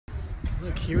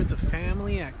Look, here with the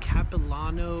family at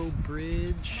Capilano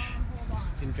Bridge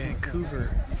in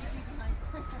Vancouver.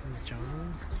 There's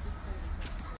John.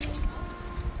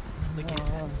 Look at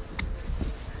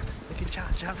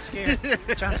John. John's scared.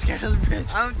 John's scared of the bridge.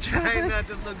 I'm trying not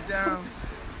to look down.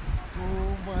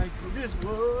 Oh my goodness,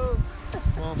 whoa.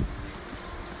 Well,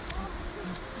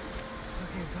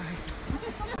 okay, bye.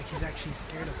 Like he's actually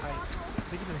scared of heights.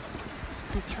 Look at him.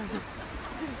 He's trying to...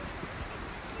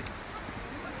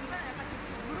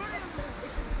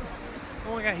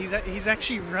 Oh my god, he's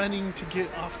actually running to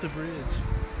get off the bridge.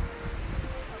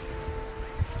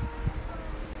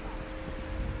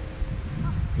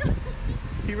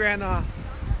 He ran off.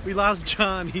 We lost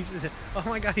John. He's, oh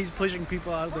my god, he's pushing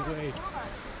people out of the way.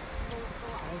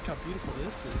 Oh, look how beautiful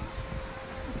this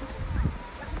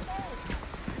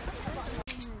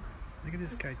is. Look at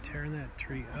this guy tearing that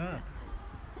tree up.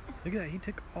 Look at that, he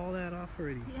took all that off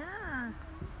already. Yeah.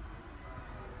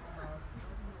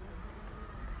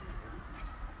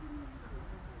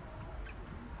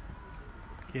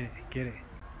 Get it.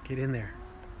 Get in there.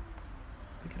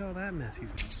 Look at all that mess he's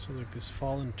made. So look, this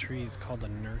fallen tree is called a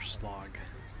nurse log.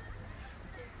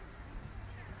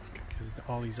 Because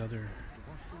all these other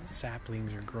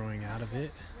saplings are growing out of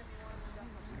it.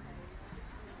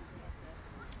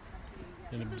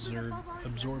 And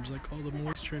absorbs like all the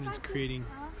moisture, and it's creating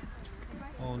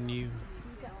all new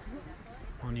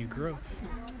growth.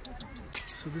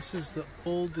 So this is the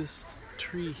oldest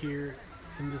tree here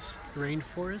in this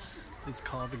rainforest. It's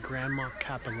called the Grandma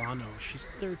Capilano. She's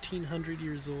 1,300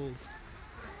 years old. And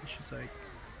she's like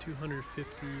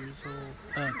 250 years old,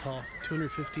 tall,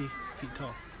 250 feet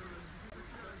tall.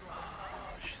 Oh,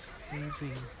 she's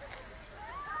amazing.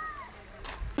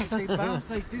 If they bounce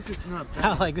like this, it's not bad.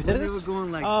 How, like When this? they were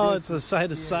going like oh, this, it's the side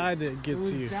to side that gets it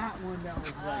was you. that one that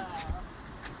was like...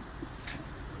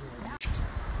 Look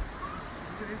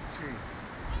at this tree.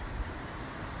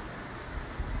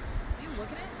 Are you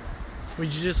looking at it?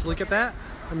 Would you just look at that?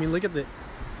 I mean, look at the...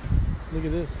 Look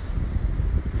at this.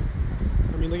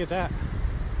 I mean, look at that.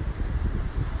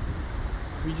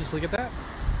 Will you just look at that?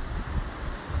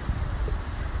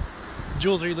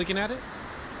 Jules, are you looking at it?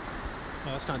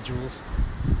 Oh, that's not Jules.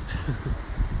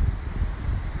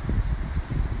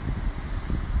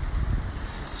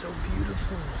 This is so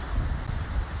beautiful.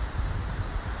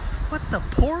 What, the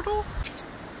portal?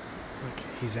 Look,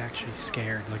 he's actually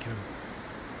scared. Look at him.